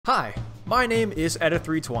Hi, my name is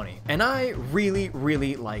Edda320, and I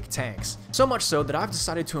really like tanks. So much so that I've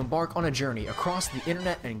decided to embark on a journey across the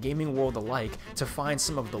internet and gaming world alike to find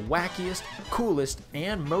some of the wackiest, coolest,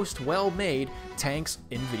 and most well-made tanks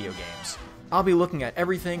in video games. I'll be looking at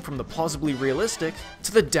everything from the plausibly realistic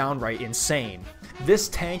to the downright insane. This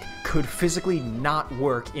tank could physically not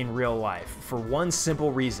work in real life, for one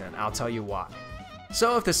simple reason. I'll tell you why.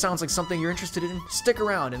 So if this sounds like something you're interested in, stick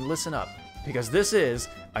around and listen up, because this is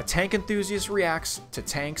a Tank Enthusiast reacts to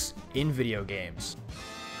tanks in video games.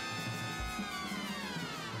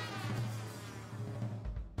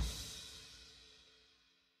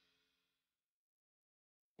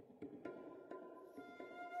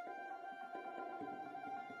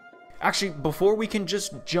 Actually, before we can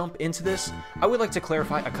just jump into this, I would like to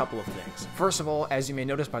clarify a couple of things. First of all, as you may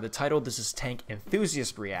notice by the title, this is Tank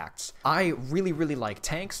Enthusiast Reacts. I really like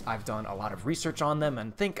tanks. I've done a lot of research on them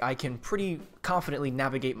and think I can pretty confidently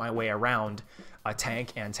navigate my way around a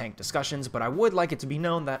tank and tank discussions, but I would like it to be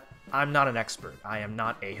known that I'm not an expert. I am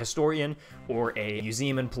not a historian or a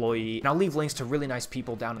museum employee, and I'll leave links to really nice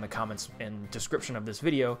people down in the comments and description of this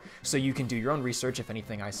video so you can do your own research if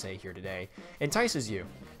anything I say here today entices you.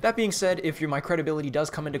 That being said, if my credibility does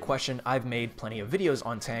come into question, I've made plenty of videos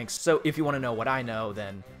on tanks, so if you want to know what I know,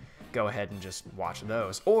 then go ahead and just watch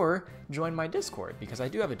those, or join my Discord, because I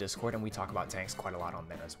do have a Discord and we talk about tanks quite a lot on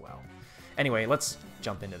there as well. Anyway, let's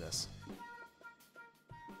jump into this.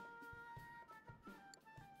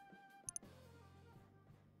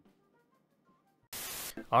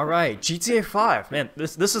 Alright, GTA 5. Man,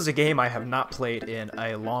 this is a game I have not played in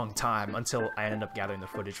a long time until I ended up gathering the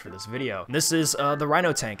footage for this video. This is the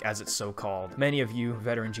Rhino tank, as it's so called. Many of you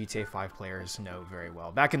veteran GTA 5 players know very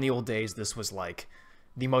well. Back in the old days, this was like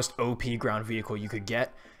the most OP ground vehicle you could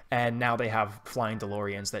get, and now they have flying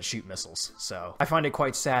DeLoreans that shoot missiles. So I find it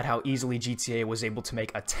quite sad how easily GTA was able to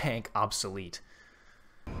make a tank obsolete.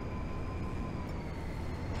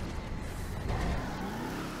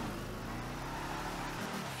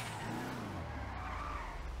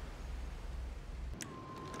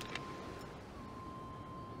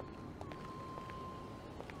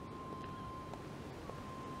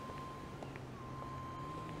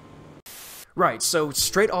 Right, so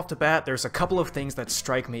straight off the bat, there's a couple of things that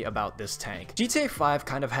strike me about this tank. GTA 5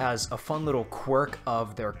 kind of has a fun little quirk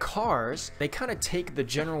of their cars. They kind of take the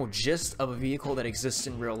general gist of a vehicle that exists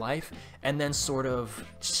in real life and then sort of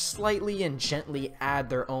slightly and gently add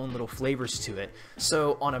their own little flavors to it.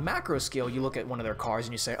 So on a macro scale, you look at one of their cars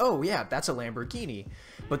and you say, oh yeah, that's a Lamborghini.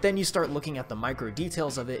 But then you start looking at the micro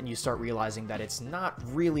details of it and you start realizing that it's not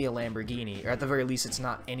really a Lamborghini, or at the very least it's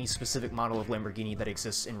not any specific model of Lamborghini that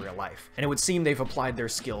exists in real life. And it would seem they've applied their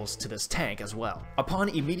skills to this tank as well. Upon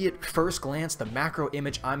immediate first glance, the macro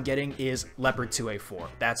image I'm getting is Leopard 2A4.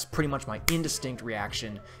 That's pretty much my indistinct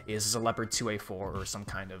reaction, is a Leopard 2A4 or some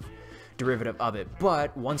kind of derivative of it.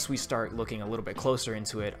 But once we start looking a little bit closer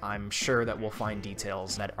into it, I'm sure that we'll find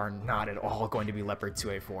details that are not at all going to be Leopard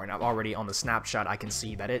 2A4. And I've already on the snapshot, I can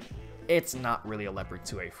see that it's not really a Leopard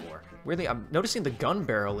 2A4. Weirdly, I'm noticing the gun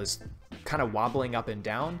barrel is kind of wobbling up and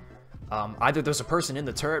down. Either there's a person in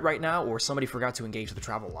the turret right now, or somebody forgot to engage the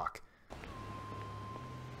travel lock.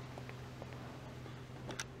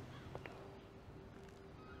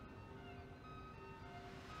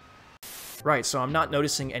 Right, so I'm not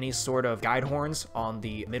noticing any sort of guide horns on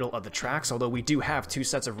the middle of the tracks, although we do have 2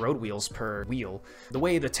 sets of road wheels per wheel. The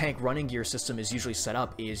way the tank running gear system is usually set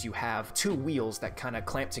up is you have 2 wheels that kind of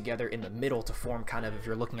clamp together in the middle to form kind of, if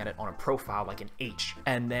you're looking at it on a profile, like an H.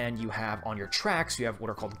 And then you have on your tracks, you have what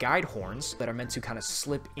are called guide horns that are meant to kind of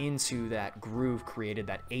slip into that groove created,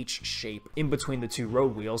 that H shape in between the 2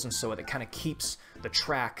 road wheels, and so it kind of keeps the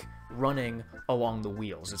track running along the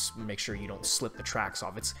wheels. It's make sure you don't slip the tracks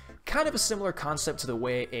off. It's kind of a similar concept to the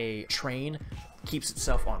way a train keeps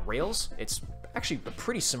itself on rails. It's actually a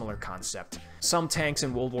pretty similar concept. Some tanks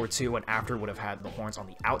in World War II and after would have had the horns on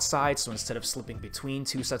the outside, so instead of slipping between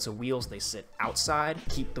 2 sets of wheels, they sit outside,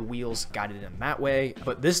 keep the wheels guided in that way.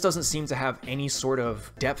 But this doesn't seem to have any sort of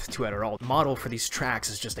depth to it at all. The model for these tracks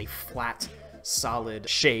is just a flat, solid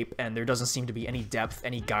shape, and there doesn't seem to be any depth,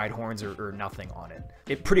 any guide horns, or nothing on it.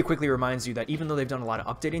 It pretty quickly reminds you that even though they've done a lot of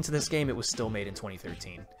updating to this game, it was still made in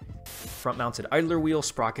 2013. Front-mounted idler wheel,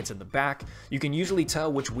 sprockets in the back. You can usually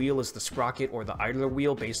tell which wheel is the sprocket or the idler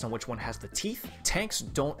wheel based on which one has the teeth. Tanks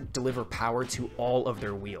don't deliver power to all of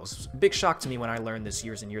their wheels. Big shock to me when I learned this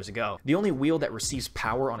years and years ago. The only wheel that receives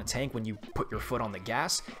power on a tank when you put your foot on the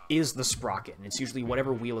gas is the sprocket, and it's usually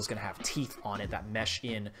whatever wheel is going to have teeth on it that mesh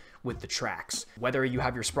in with the tracks. Whether you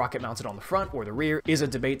have your sprocket mounted on the front or the rear is a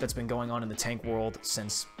debate that's been going on in the tank world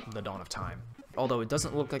since the dawn of time. Although it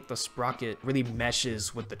doesn't look like the sprocket really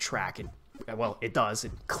meshes with the track. Well, it does.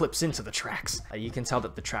 It clips into the tracks. You can tell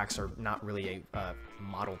that the tracks are not really a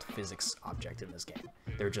modeled physics object in this game.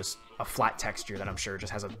 They're just a flat texture that I'm sure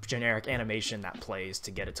just has a generic animation that plays to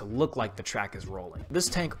get it to look like the track is rolling. This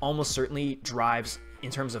tank almost certainly drives, in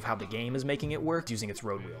terms of how the game is making it work, using its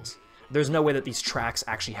road wheels. There's no way that these tracks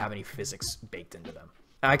actually have any physics baked into them.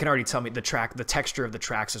 I can already tell me the texture of the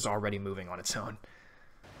tracks is already moving on its own.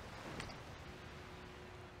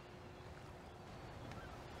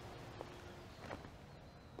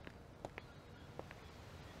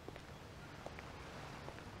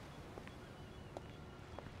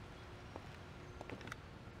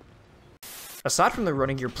 Aside from the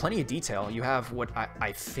running gear, plenty of detail. You have what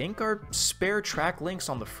I think are spare track links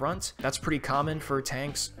on the front. That's pretty common for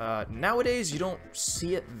tanks. Nowadays, you don't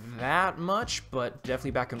see it that much, but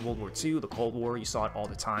definitely back in World War II, the Cold War, you saw it all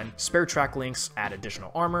the time. Spare track links add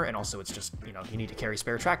additional armor, and also it's just, you know, you need to carry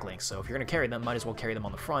spare track links. So if you're gonna carry them, might as well carry them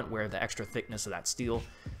on the front where the extra thickness of that steel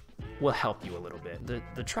will help you a little bit.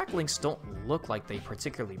 The track links don't look like they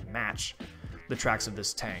particularly match the tracks of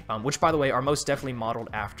this tank, which by the way are most definitely modeled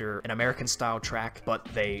after an American style track, but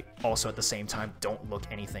they also at the same time don't look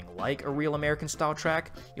anything like a real American style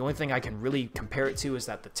track. The only thing I can really compare it to is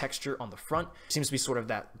that the texture on the front seems to be sort of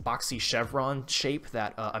that boxy chevron shape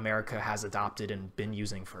that America has adopted and been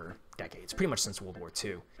using for decades, pretty much since World War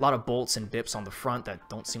II. A lot of bolts and bips on the front that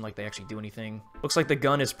don't seem like they actually do anything. Looks like the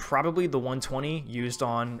gun is probably the 120 used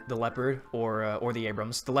on the Leopard or the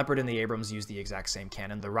Abrams. The Leopard and the Abrams use the exact same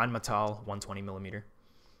cannon, the Rhino 120mm.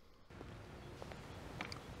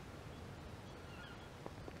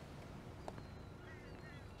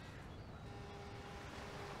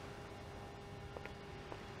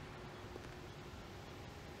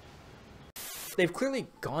 They've clearly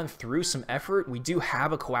gone through some effort. We do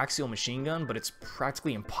have a coaxial machine gun, but it's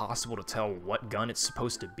practically impossible to tell what gun it's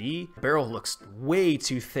supposed to be. The barrel looks way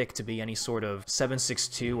too thick to be any sort of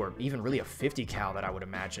 7.62 or even really a 50 cal that I would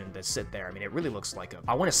imagine that sit there. I mean, it really looks like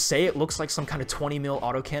I want to say it looks like some kind of 20 mil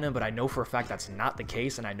autocannon, but I know for a fact that's not the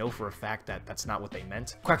case, and I know for a fact that that's not what they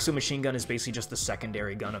meant. Coaxial machine gun is basically just the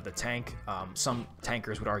secondary gun of the tank. Some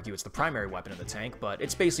tankers would argue it's the primary weapon of the tank, but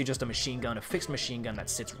it's basically just a machine gun, a fixed machine gun that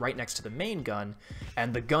sits right next to the main gun,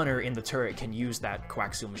 and the gunner in the turret can use that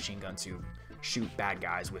coaxial machine gun to shoot bad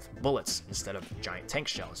guys with bullets instead of giant tank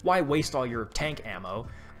shells. Why waste all your tank ammo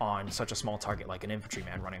on such a small target like an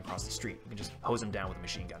infantryman running across the street? You can just hose him down with a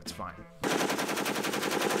machine gun, it's fine.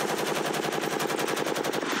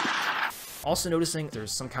 Also noticing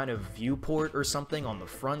there's some kind of viewport or something on the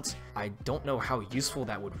front. I don't know how useful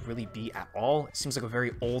that would really be at all. It seems like a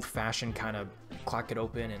very old-fashioned kind of clock it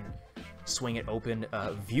open and swing it open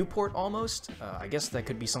viewport almost. I guess that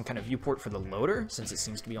could be some kind of viewport for the loader, since it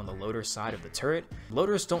seems to be on the loader side of the turret.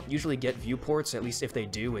 Loaders don't usually get viewports, at least if they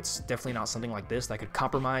do, it's definitely not something like this that could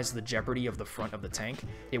compromise the jeopardy of the front of the tank.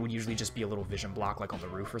 It would usually just be a little vision block like on the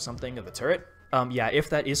roof or something of the turret. Yeah, if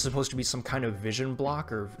that is supposed to be some kind of vision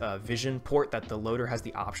block or vision port that the loader has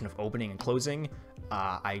the option of opening and closing,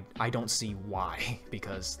 I don't see why,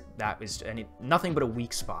 because that is nothing but a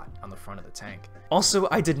weak spot on the front of the tank. Also,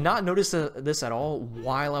 I did not notice this at all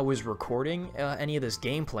while I was recording any of this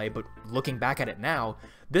gameplay, but looking back at it now,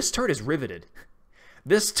 this turret is riveted.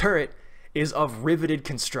 This turret is of riveted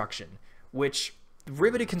construction, which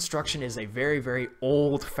riveted construction is a very, very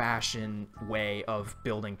old-fashioned way of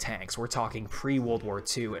building tanks. We're talking pre-World War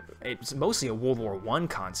II. It's mostly a World War I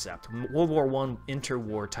concept, World War I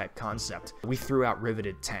interwar type concept. We threw out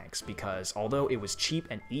riveted tanks because although it was cheap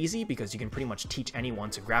and easy, because you can pretty much teach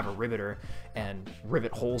anyone to grab a riveter and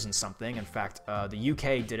rivet holes in something. In fact, the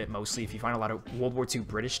UK did it mostly. If you find a lot of World War II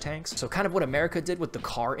British tanks. So kind of what America did with the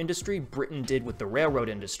car industry, Britain did with the railroad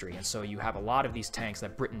industry. And so you have a lot of these tanks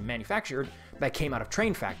that Britain manufactured that came out of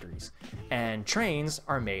train factories, and trains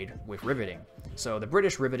are made with riveting. So the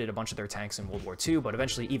British riveted a bunch of their tanks in World War II, but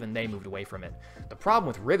eventually even they moved away from it. The problem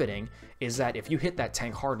with riveting is that if you hit that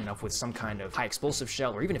tank hard enough with some kind of high explosive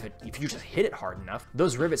shell, or even if you just hit it hard enough,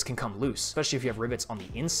 those rivets can come loose. Especially if you have rivets on the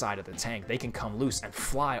inside of the tank, they can come loose and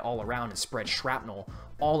fly all around and spread shrapnel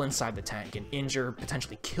all inside the tank and injure,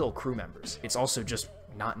 potentially kill crew members. It's also just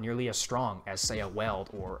not nearly as strong as, say, a weld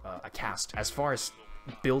or a cast. As far as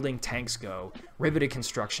building tanks go, riveted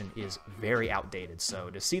construction is very outdated, so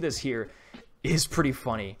to see this here is pretty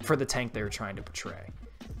funny for the tank they're trying to portray.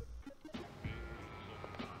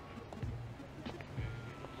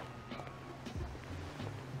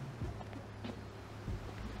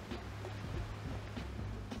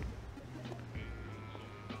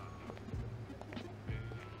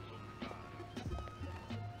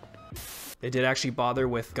 They did actually bother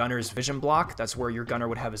with gunner's vision block. That's where your gunner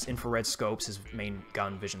would have his infrared scopes, his main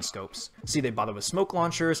gun vision scopes. See, they bother with smoke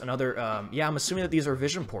launchers, another, yeah, I'm assuming that these are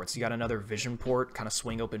vision ports. You got another vision port, kind of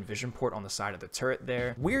swing open vision port on the side of the turret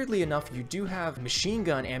there. Weirdly enough, you do have machine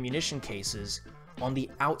gun ammunition cases on the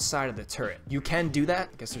outside of the turret. You can do that.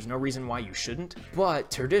 I guess there's no reason why you shouldn't,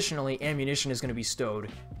 but traditionally ammunition is going to be stowed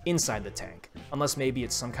inside the tank, unless maybe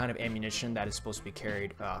it's some kind of ammunition that is supposed to be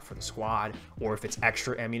carried for the squad, or if it's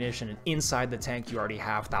extra ammunition and inside the tank you already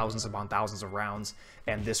have thousands upon thousands of rounds,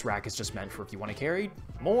 and this rack is just meant for if you want to carry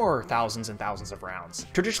more thousands and thousands of rounds.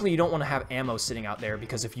 Traditionally, you don't want to have ammo sitting out there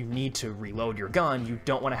because if you need to reload your gun, you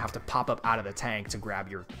don't want to have to pop up out of the tank to grab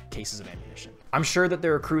your cases of ammunition. I'm sure that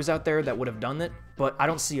there are crews out there that would have done it, but I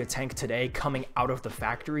don't see a tank today coming out of the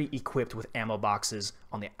factory equipped with ammo boxes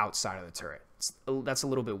on the outside of the turret. That's a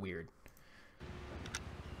little bit weird.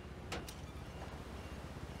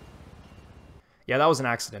 Yeah, that was an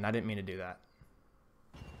accident. I didn't mean to do that.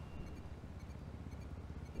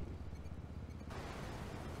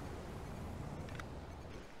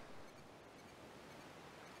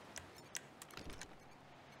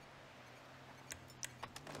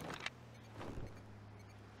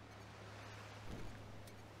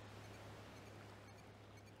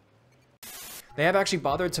 They have actually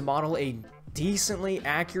bothered to model a decently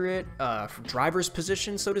accurate driver's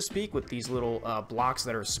position, so to speak, with these little blocks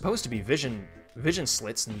that are supposed to be vision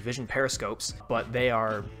slits and vision periscopes, but they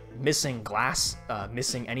are missing glass,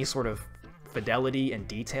 missing any sort of fidelity and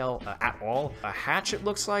detail at all. A hatch, it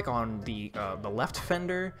looks like, on the left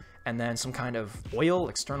fender, and then some kind of oil,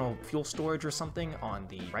 external fuel storage or something on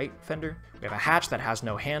the right fender. We have a hatch that has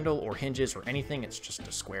no handle or hinges or anything. It's just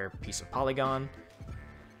a square piece of polygon.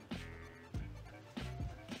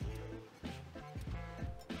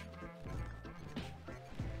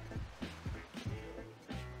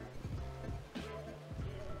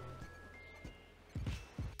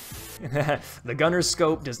 The gunner's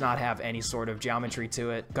scope does not have any sort of geometry to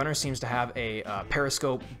it. Gunner seems to have a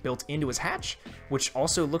periscope built into his hatch, which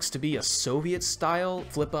also looks to be a Soviet-style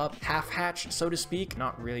flip-up half hatch, so to speak.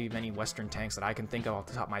 Not really many Western tanks that I can think of off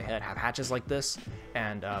the top of my head have hatches like this,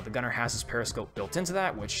 and the gunner has his periscope built into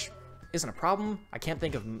that, which isn't a problem. I can't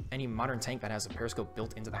think of any modern tank that has a periscope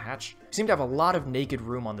built into the hatch. You seem to have a lot of naked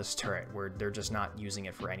room on this turret where they're just not using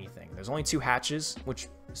it for anything. There's only 2 hatches, which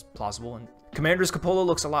is plausible, and Commander's cupola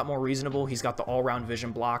looks a lot more reasonable. He's got the all-round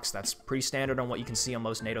vision blocks. That's pretty standard on what you can see on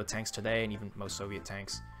most NATO tanks today, and even most Soviet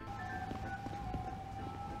tanks.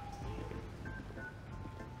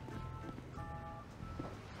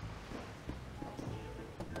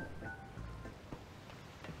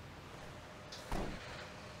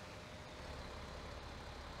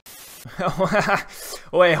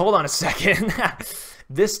 Wait, hold on a second.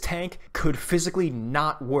 This tank could physically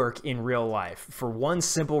not work in real life for one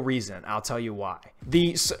simple reason. I'll tell you why.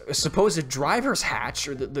 The supposed driver's hatch,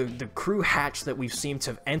 or the crew hatch that we've seemed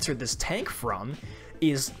to have entered this tank from,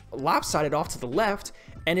 is lopsided off to the left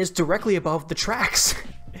and is directly above the tracks.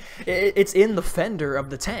 It's in the fender of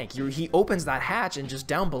the tank. He opens that hatch and just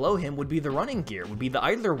down below him would be the running gear, would be the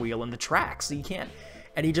idler wheel and the tracks, so you can't.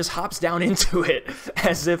 And he just hops down into it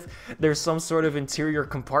as if there's some sort of interior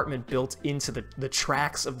compartment built into the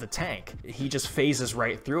tracks of the tank. He just phases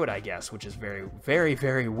right through it, I guess, which is very, very,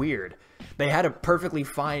 very weird. They had a perfectly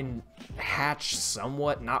fine hatch,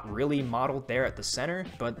 somewhat not really modeled there at the center,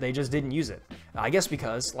 but they just didn't use it. I guess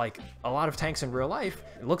because, like a lot of tanks in real life,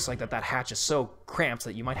 it looks like that hatch is so cramped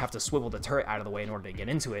that you might have to swivel the turret out of the way in order to get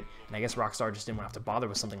into it, and I guess Rockstar just didn't want to have to bother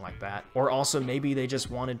with something like that. Or also maybe they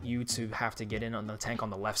just wanted you to have to get in on the tank on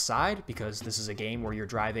the left side, because this is a game where you're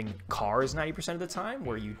driving cars 90% of the time,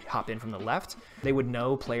 where you hop in from the left. They would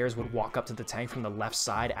know players would walk up to the tank from the left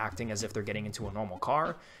side acting as if they're getting into a normal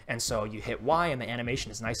car, and so you hit Y and the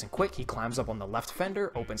animation is nice and quick. He climbs up on the left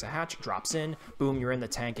fender, opens a hatch, drops in, boom, you're in the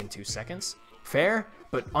tank in 2 seconds. Fair,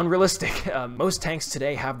 but unrealistic. Most tanks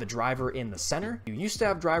today have the driver in the center. You used to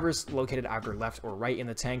have drivers located either left or right in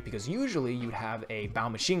the tank because usually you'd have a bow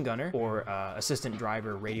machine gunner or assistant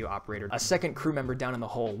driver, radio operator, a second crew member down in the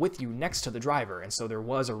hole with you next to the driver, and so there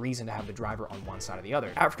was a reason to have the driver on one side or the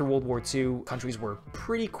other. After World War II, countries were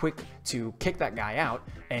pretty quick to kick that guy out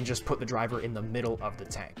and just put the driver in the middle of the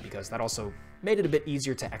tank, because that also made it a bit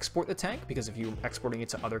easier to export the tank, because if you were exporting it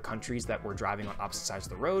to other countries that were driving on opposite sides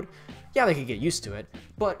of the road, yeah, they could get used to it,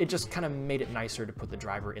 but it just kind of made it nicer to put the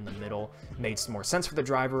driver in the middle, made some more sense for the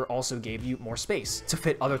driver, also gave you more space to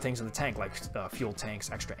fit other things in the tank, like fuel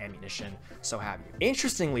tanks, extra ammunition, so have you.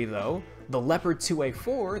 Interestingly though, the Leopard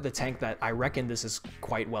 2A4, the tank that I reckon this is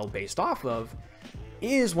quite well based off of,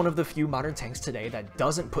 is one of the few modern tanks today that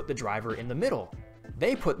doesn't put the driver in the middle.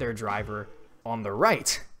 They put their driver on the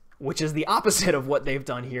right, which is the opposite of what they've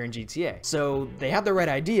done here in GTA. So they had the right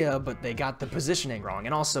idea, but they got the positioning wrong.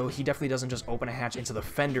 And also, he definitely doesn't just open a hatch into the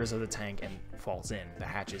fenders of the tank and falls in. The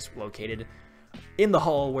hatch is located in the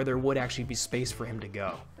hull where there would actually be space for him to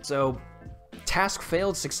go. So, task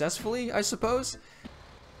failed successfully, I suppose.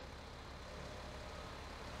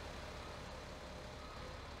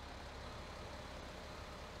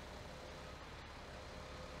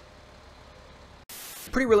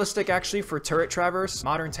 Pretty realistic, actually, for turret traverse.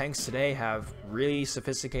 Modern tanks today have really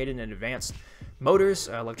sophisticated and advanced motors,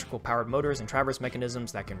 electrical powered motors and traverse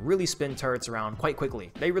mechanisms that can really spin turrets around quite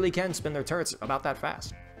quickly. They really can spin their turrets about that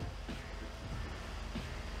fast.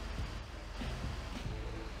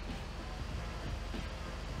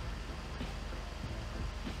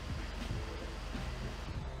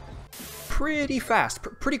 Pretty fast,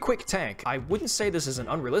 pretty quick tank. I wouldn't say this is an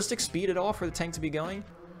unrealistic speed at all for the tank to be going.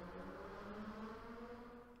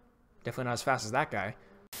 Definitely not as fast as that guy.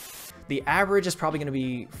 The average is probably going to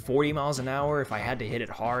be 40 miles an hour if I had to hit it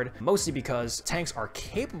hard, mostly because tanks are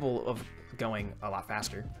capable of going a lot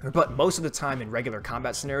faster. But most of the time in regular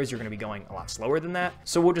combat scenarios, you're going to be going a lot slower than that.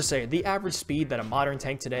 So we'll just say the average speed that a modern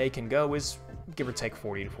tank today can go is give or take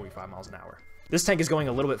 40 to 45 miles an hour. This tank is going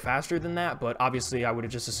a little bit faster than that, but obviously I would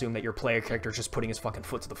have just assumed that your player character is just putting his fucking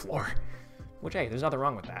foot to the floor. Which, hey, there's nothing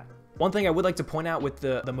wrong with that. One thing I would like to point out with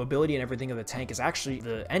the mobility and everything of the tank is actually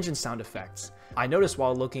the engine sound effects. I noticed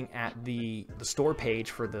while looking at the store page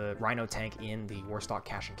for the Rhino tank in the Warstock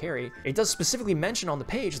Cash and Carry, it does specifically mention on the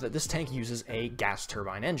page that this tank uses a gas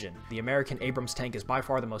turbine engine. The American Abrams tank is by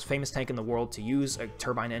far the most famous tank in the world to use a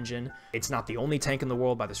turbine engine. It's not the only tank in the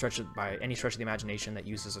world by any stretch of the imagination that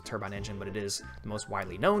uses a turbine engine, but it is the most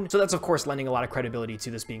widely known. So that's of course lending a lot of credibility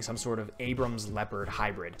to this being some sort of Abrams Leopard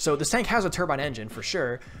hybrid. So this tank has a turbine engine for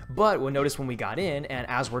sure, but we'll notice when we got in and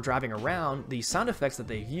as we're driving around, the sound effects that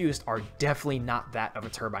they've used are definitely not that of a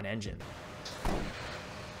turbine engine.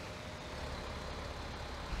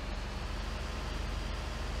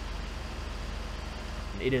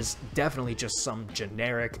 It is definitely just some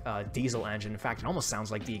generic diesel engine. In fact, it almost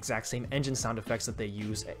sounds like the exact same engine sound effects that they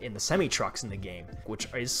use in the semi-trucks in the game, which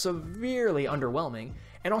is severely underwhelming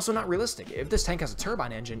and also not realistic. If this tank has a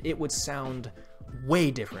turbine engine, it would sound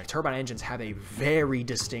way different. Turbine engines have a very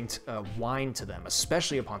distinct whine to them,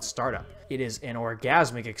 especially upon startup. It is an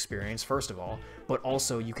orgasmic experience, first of all, but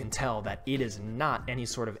also you can tell that it is not any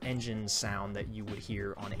sort of engine sound that you would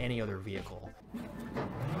hear on any other vehicle.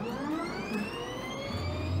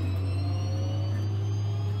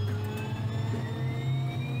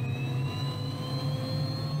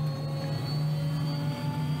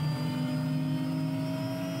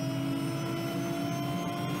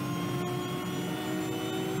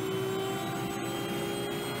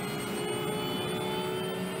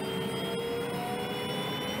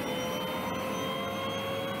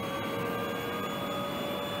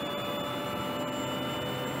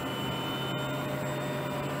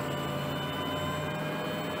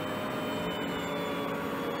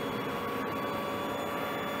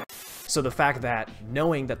 So the fact that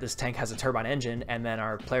knowing that this tank has a turbine engine and then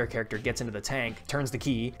our player character gets into the tank, turns the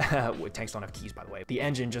key, tanks don't have keys by the way, the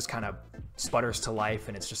engine just kind of sputters to life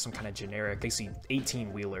and it's just some kind of generic, basically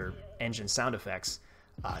 18-wheeler engine sound effects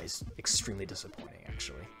is extremely disappointing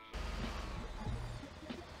actually.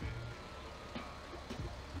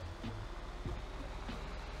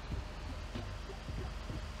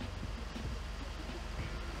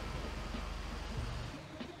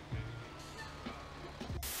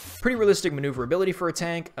 Pretty realistic maneuverability for a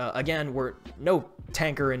tank. Again, no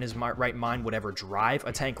tanker in his right mind would ever drive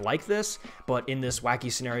a tank like this, but in this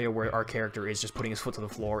wacky scenario where our character is just putting his foot to the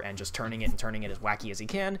floor and just turning it as wacky as he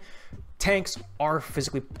can, tanks are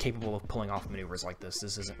physically capable of pulling off maneuvers like this.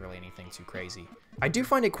 This isn't really anything too crazy. I do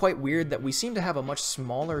find it quite weird that we seem to have a much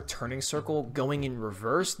smaller turning circle going in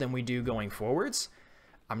reverse than we do going forwards.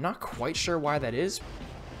 I'm not quite sure why that is.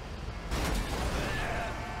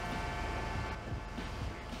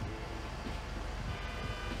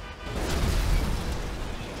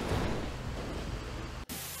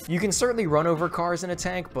 You can certainly run over cars in a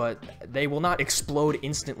tank, but they will not explode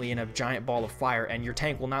instantly in a giant ball of fire, and your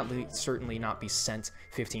tank will certainly not be sent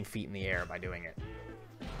 15 feet in the air by doing it.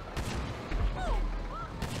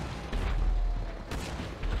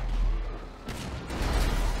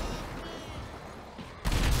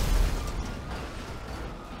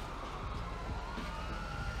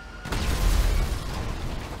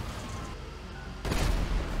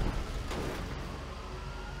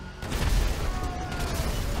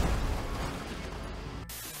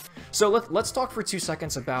 So let's talk for 2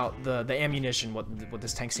 seconds about the ammunition, what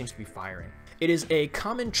this tank seems to be firing. It is a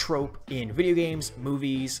common trope in video games,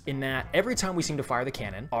 movies, in that every time we seem to fire the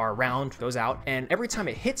cannon, our round goes out, and every time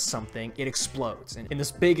it hits something, it explodes in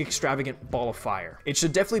this big extravagant ball of fire. It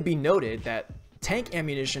should definitely be noted that tank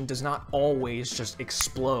ammunition does not always just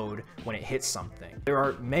explode when it hits something. There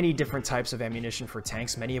are many different types of ammunition for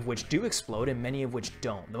tanks, many of which do explode and many of which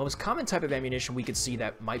don't. The most common type of ammunition we could see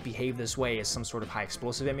that might behave this way is some sort of high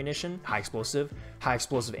explosive ammunition, high explosive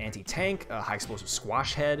anti-tank, high explosive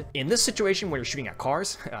squash head. In this situation where you're shooting at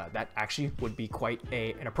cars, that actually would be quite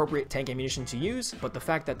an appropriate tank ammunition to use, but the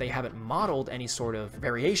fact that they haven't modeled any sort of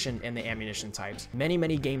variation in the ammunition types.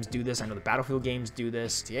 Many games do this. I know the Battlefield games do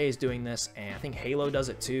this, TA is doing this, and I think Halo does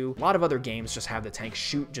it too. A lot of other games just have the tank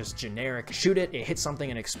shoot just generic, shoot it hits something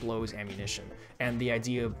and explodes ammunition. And the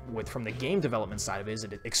idea from the game development side of it is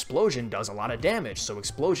that explosion does a lot of damage, so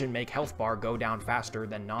explosion make health bar go down faster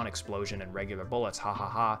than non-explosion and regular bullets. Ha ha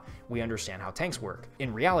ha, we understand how tanks work.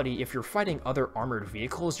 In reality, if you're fighting other armored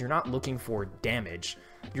vehicles, you're not looking for damage,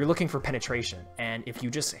 you're looking for penetration. And if you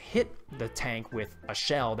just hit the tank with a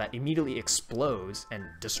shell that immediately explodes and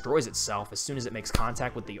destroys itself as soon as it makes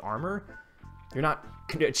contact with the armor, you're not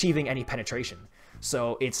achieving any penetration.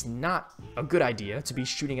 So it's not a good idea to be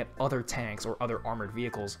shooting at other tanks or other armored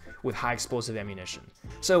vehicles with high explosive ammunition.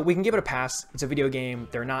 So we can give it a pass. It's a video game.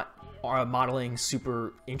 They're not modeling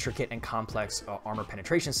super intricate and complex armor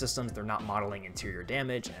penetration systems. They're not modeling interior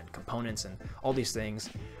damage and components and all these things.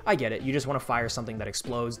 I get it. You just want to fire something that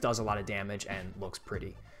explodes, does a lot of damage, and looks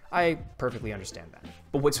pretty. I perfectly understand that.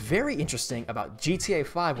 But what's very interesting about GTA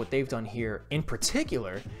 5, what they've done here in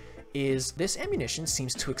particular, is this ammunition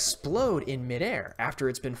seems to explode in midair after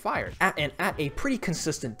it's been fired, and at a pretty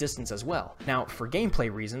consistent distance as well. Now, for gameplay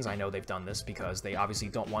reasons, I know they've done this because they obviously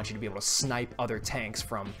don't want you to be able to snipe other tanks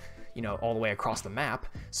from, you know, all the way across the map,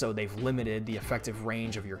 so they've limited the effective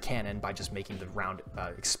range of your cannon by just making the round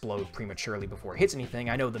explode prematurely before it hits anything.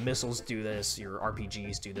 I know the missiles do this, your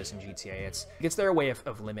RPGs do this in GTA. It's their way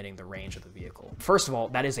of limiting the range of the vehicle. First of all,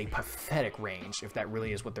 that is a pathetic range if that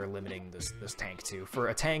really is what they're limiting this tank to. For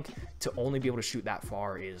a tank to only be able to shoot that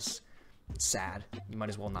far is sad. You might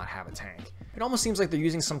as well not have a tank. It almost seems like they're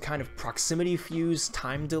using some kind of proximity fuse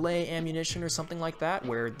time delay ammunition or something like that,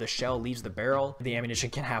 where the shell leaves the barrel. The ammunition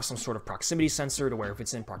can have some sort of proximity sensor to where if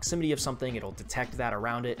it's in proximity of something, it'll detect that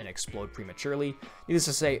around it and explode prematurely. Needless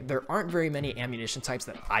to say, there aren't very many ammunition types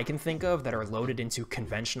that I can think of that are loaded into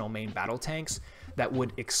conventional main battle tanks that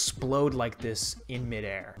would explode like this in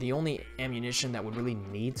midair. The only ammunition that would really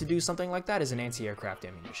need to do something like that is an anti-aircraft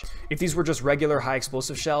ammunition. If these were just regular high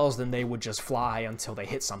explosive shells, then they would just fly until they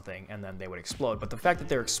hit something and then they would explode. But the fact that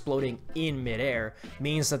they're exploding in midair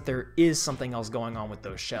means that there is something else going on with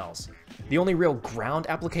those shells. The only real ground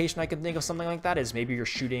application I can think of something like that is maybe you're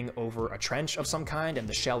shooting over a trench of some kind and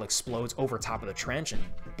the shell explodes over top of the trench and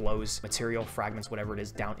blows material, fragments, whatever it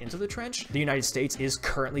is, down into the trench. The United States is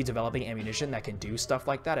currently developing ammunition that can do stuff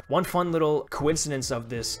like that. One fun little coincidence of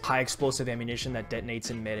this high explosive ammunition that detonates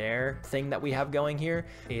in midair thing that we have going here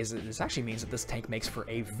is that this actually means that this tank makes for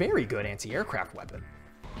a very good anti-aircraft weapon.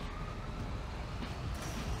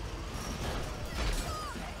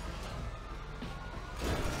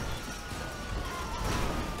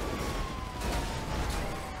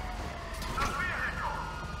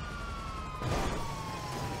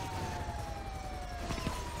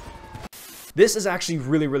 This is actually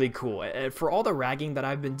really cool. For all the ragging that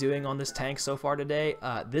I've been doing on this tank so far today,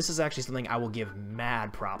 this is actually something I will give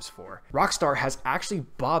mad props for. Rockstar has actually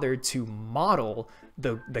bothered to model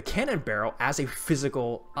the cannon barrel as a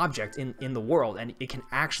physical object in the world, and it can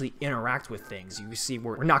actually interact with things. You see,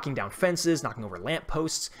 we're knocking down fences, knocking over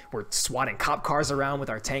lampposts, we're swatting cop cars around with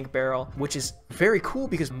our tank barrel, which is very cool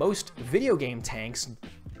because most video game tanks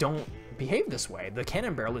don't behave this way. The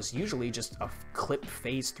cannon barrel is usually just a clip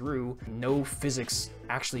phase through, no physics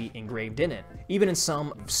actually engraved in it. Even in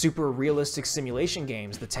some super realistic simulation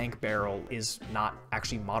games, the tank barrel is not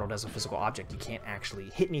actually modeled as a physical object. You can't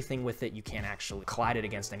actually hit anything with it, you can't actually collide it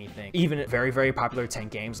against anything. Even in very popular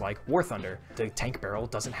tank games like War Thunder, the tank barrel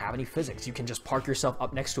doesn't have any physics. You can just park yourself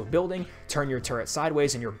up next to a building, turn your turret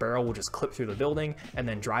sideways, and your barrel will just clip through the building, and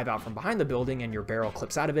then drive out from behind the building, and your barrel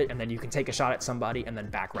clips out of it, and then you can take a shot at somebody and then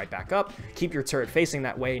back right back up, keep your turret facing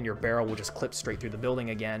that way, and your barrel will just clip straight through the building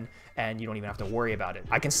again, and you don't even have to worry about it.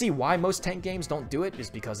 I can see why most tank games don't do it, is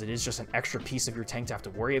because it is just an extra piece of your tank to have to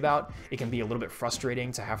worry about. It can be a little bit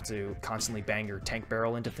frustrating to have to constantly bang your tank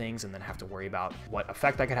barrel into things and then have to worry about what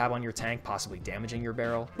effect that could have on your tank, possibly damaging your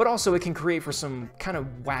barrel. But also it can create for some kind of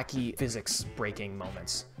wacky physics breaking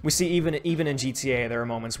moments. We see even in GTA, there are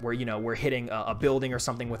moments where, you know, we're hitting a building or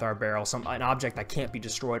something with our barrel, an object that can't be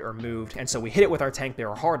destroyed or moved, and so we hit it with our tank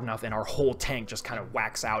barrel hard enough, and our whole tank just kind of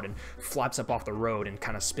whacks out and flaps up off the road and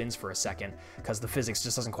kind of spins for a second, because the physics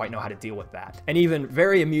just doesn't quite know how to deal with that. And even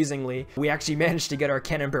very amusingly, we actually managed to get our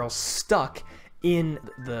cannon barrel stuck in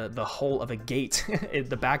the hole of a gate, in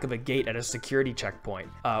the back of a gate at a security checkpoint,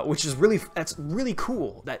 which is that's really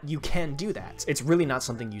cool that you can do that. It's really not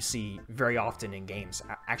something you see very often in games,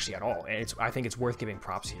 actually at all, and I think it's worth giving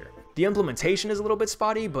props here. The implementation is a little bit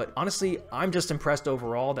spotty, but honestly, I'm just impressed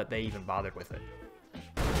overall that they even bothered with it.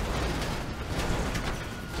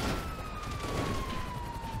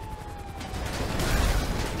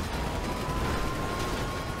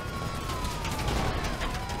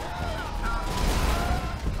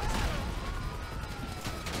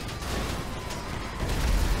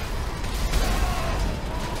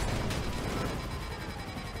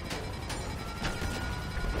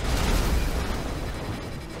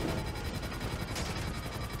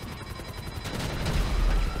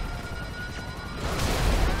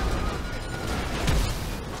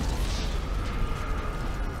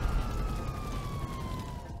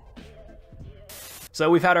 So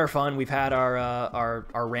we've had our fun, we've had our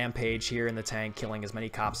rampage here in the tank, killing as many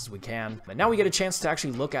cops as we can. But now we get a chance to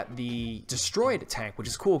actually look at the destroyed tank, which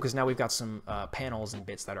is cool because now we've got some panels and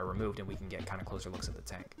bits that are removed and we can get kind of closer looks at the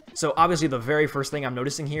tank. So obviously the very first thing I'm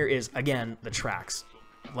noticing here is, again, the tracks.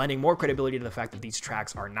 Lending more credibility to the fact that these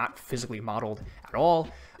tracks are not physically modeled at all.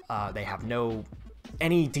 They have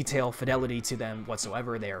any detail fidelity to them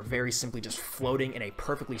whatsoever. They are very simply just floating in a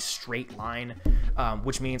perfectly straight line,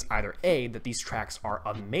 which means either A, that these tracks are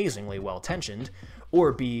amazingly well tensioned,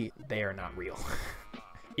 or B, they are not real.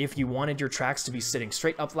 If you wanted your tracks to be sitting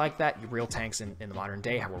straight up like that, real tanks in the modern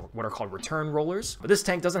day have what are called return rollers. But this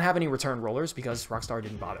tank doesn't have any return rollers because Rockstar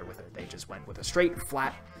didn't bother with it. They just went with a straight,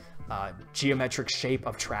 flat, geometric shape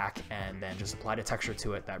of track and then just applied a texture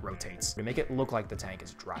to it that rotates to make it look like the tank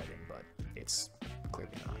is driving, but it's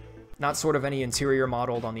clearly not. Not sort of any interior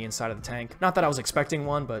modeled on the inside of the tank. Not that I was expecting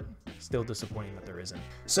one, but still disappointing that there isn't.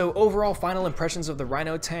 So overall final impressions of the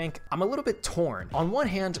Rhino tank, I'm a little bit torn. On one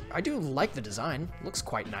hand, I do like the design, looks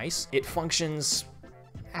quite nice. It functions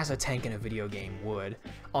as a tank in a video game would.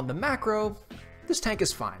 On the macro, this tank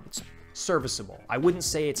is fine. It's serviceable. I wouldn't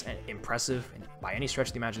say it's impressive by any stretch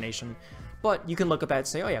of the imagination, but you can look at that and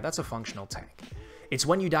say, oh yeah, that's a functional tank. It's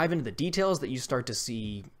when you dive into the details that you start to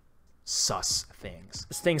see sus things.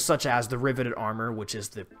 Things such as the riveted armor, which is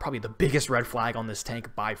probably the biggest red flag on this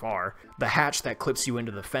tank by far, the hatch that clips you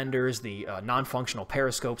into the fenders, the non-functional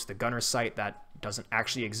periscopes, the gunner sight that doesn't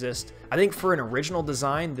actually exist. I think for an original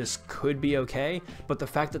design, this could be okay, but the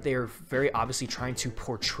fact that they are very obviously trying to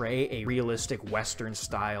portray a realistic Western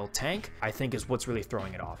style tank, I think is what's really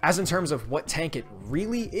throwing it off. As in terms of what tank it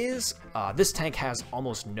really is, this tank has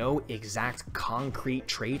almost no exact concrete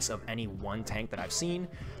traits of any one tank that I've seen.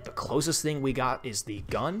 The closest thing we got is the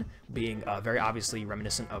gun, being very obviously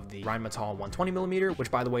reminiscent of the Rheinmetall 120mm, which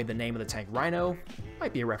by the way, the name of the tank Rhino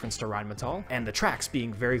might be a reference to Rheinmetall, and the tracks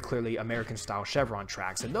being very clearly American style chevron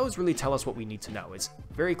tracks, and those really tell us what we need to know. It's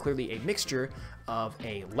very clearly a mixture of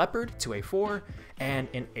a Leopard 2A4 and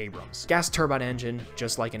an Abrams. Gas turbine engine,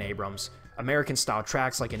 just like an Abrams. American style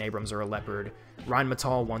tracks like an Abrams or a Leopard.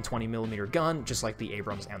 Rheinmetall 120mm gun, just like the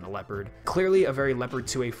Abrams and the Leopard. Clearly a very Leopard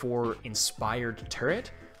 2A4 inspired turret,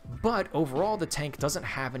 but overall the tank doesn't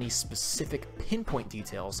have any specific pinpoint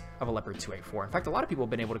details of a Leopard 2A4. In fact, a lot of people have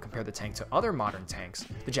been able to compare the tank to other modern tanks.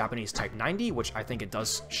 The Japanese Type 90, which I think it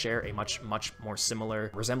does share a much more similar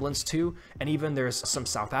resemblance to, and even there's some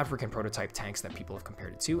South African prototype tanks that people have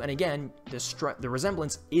compared it to, and again, the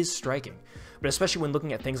resemblance is striking. But especially when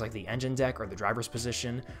looking at things like the engine deck or the driver's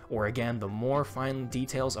position, or again, the more fine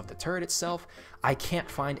details of the turret itself, I can't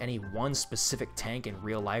find any one specific tank in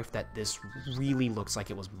real life that this really looks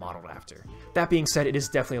like it was modeled after. That being said, it is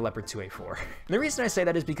definitely a Leopard 2A4. And the reason I say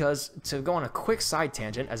that is because, to go on a quick side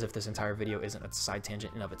tangent, as if this entire video isn't a side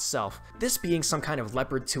tangent in of itself, this being some kind of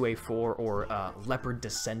Leopard 2A4 or Leopard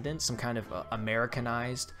descendant, some kind of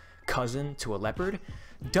Americanized cousin to a Leopard,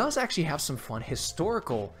 does actually have some fun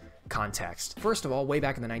historical context. First of all, way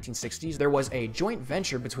back in the 1960s, there was a joint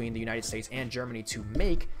venture between the United States and Germany to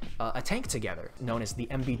make a tank together, known as the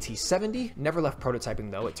MBT-70. Never left prototyping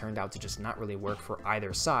though, it turned out to just not really work for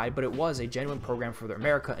either side, but it was a genuine program for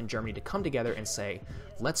America and Germany to come together and say,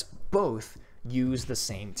 let's both use the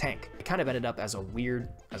same tank. It kind of ended up as a weird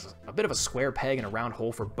as a bit of a square peg in a round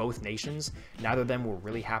hole for both nations. Neither of them were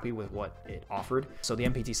really happy with what it offered. So the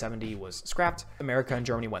MPT-70 was scrapped. America and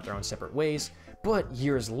Germany went their own separate ways. But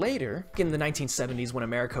years later, in the 1970s, when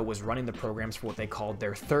America was running the programs for what they called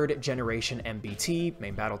their third generation MBT,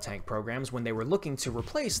 main battle tank programs, when they were looking to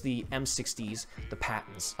replace the M60s, the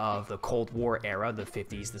Pattons of the Cold War era, the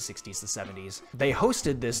 50s, the 60s, the 70s, they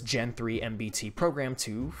hosted this Gen 3 MBT program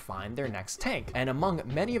to find their next tank. And among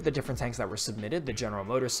many of the different tanks that were submitted, the General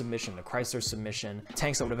Motors submission, the Chrysler submission,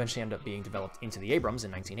 tanks that would eventually end up being developed into the Abrams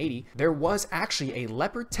in 1980, there was actually a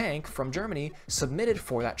Leopard tank from Germany submitted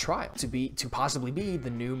for that trial to possibly be the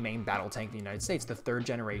new main battle tank of the United States, the third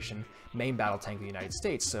generation main battle tank of the United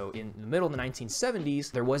States. So in the middle of the 1970s,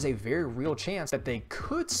 there was a very real chance that they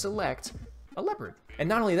could select a Leopard. And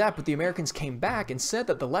not only that, but the Americans came back and said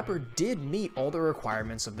that the Leopard did meet all the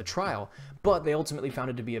requirements of the trial, but they ultimately found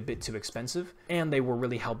it to be a bit too expensive, and they were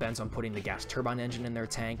really hell-bent on putting the gas turbine engine in their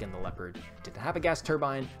tank, and the Leopard didn't have a gas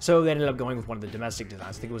turbine, so they ended up going with one of the domestic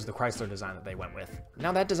designs. I think it was the Chrysler design that they went with.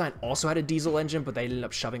 Now that design also had a diesel engine, but they ended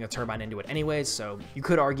up shoving a turbine into it anyways, so you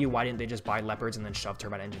could argue why didn't they just buy Leopards and then shove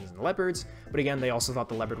turbine engines in the Leopards, but again, they also thought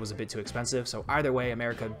the Leopard was a bit too expensive, so either way,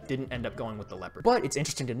 America didn't end up going with the Leopard. But it's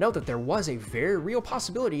interesting to note that there was a very real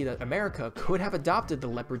possibility that America could have adopted the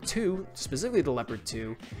Leopard 2, specifically the Leopard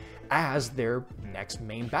 2, as their next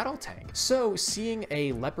main battle tank. So seeing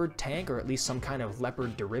a Leopard tank, or at least some kind of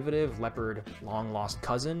Leopard derivative, Leopard long lost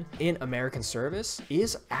cousin, in American service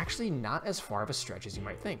is actually not as far of a stretch as you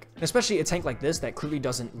might think. Especially a tank like this that clearly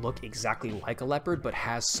doesn't look exactly like a Leopard, but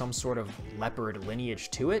has some sort of Leopard lineage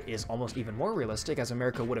to it, is almost even more realistic, as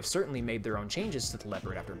America would have certainly made their own changes to the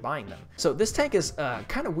Leopard after buying them. So this tank is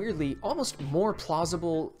kind of weirdly almost more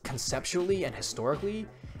plausible conceptually and historically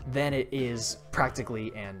than it is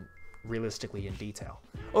practically and realistically in detail.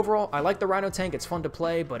 Overall, I like the Rhino tank, it's fun to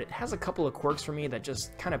play, but it has a couple of quirks for me that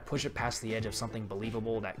just kind of push it past the edge of something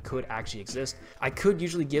believable that could actually exist. I could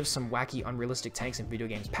usually give some wacky, unrealistic tanks in video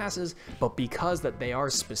games passes, but because that they are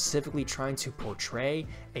specifically trying to portray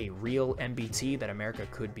a real MBT that America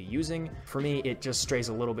could be using, for me, it just strays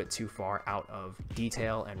a little bit too far out of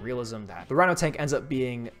detail and realism that the Rhino tank ends up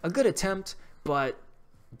being a good attempt, but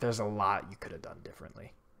there's a lot you could have done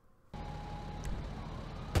differently.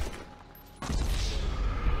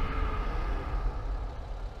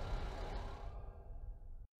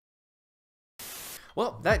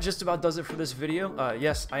 Well, that just about does it for this video.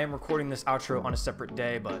 Yes, I am recording this outro on a separate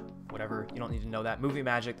day, but whatever, you don't need to know that. Movie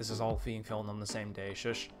magic, this is all being filmed on the same day,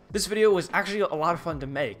 shush. This video was actually a lot of fun to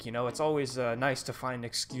make, you know, it's always nice to find an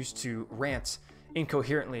excuse to rant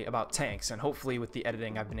incoherently about tanks, and hopefully with the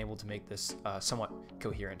editing I've been able to make this somewhat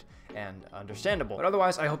coherent and understandable. But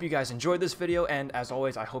otherwise, I hope you guys enjoyed this video, and as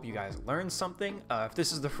always, I hope you guys learned something. If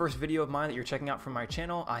this is the first video of mine that you're checking out from my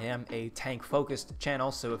channel, I am a tank-focused channel,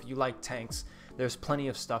 so if you like tanks, there's plenty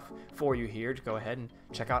of stuff for you here to go ahead and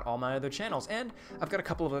check out all my other channels. And I've got a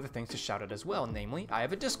couple of other things to shout out as well, namely, I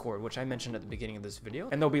have a Discord, which I mentioned at the beginning of this video,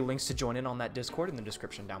 and there'll be links to join in on that Discord in the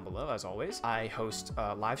description down below, as always. I host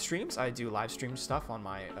live streams. I do live stream stuff on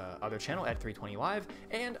my other channel at 320 Live,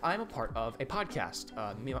 and I'm a part of a podcast.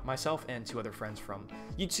 Myself and two other friends from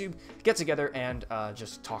YouTube get together and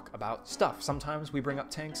just talk about stuff. Sometimes we bring up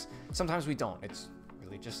tanks, sometimes we don't. It's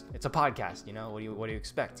really just, it's a podcast, you know, what do you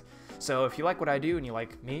expect? So if you like what I do and you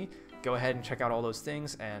like me, go ahead and check out all those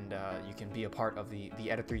things, and you can be a part of the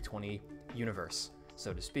Edit 320 universe,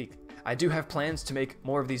 so to speak. I do have plans to make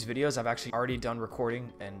more of these videos. I've actually already done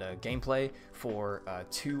recording and gameplay for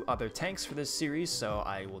 2 other tanks for this series, so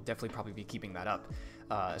I will definitely probably be keeping that up,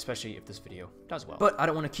 especially if this video does well. But I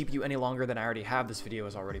don't want to keep you any longer than I already have. This video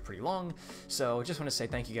is already pretty long, so just want to say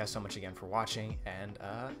thank you guys so much again for watching, and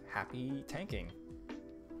happy tanking.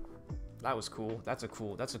 That was cool. That's a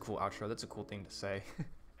cool outro. That's a cool thing to say.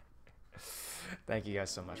 Thank you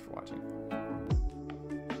guys so much for watching.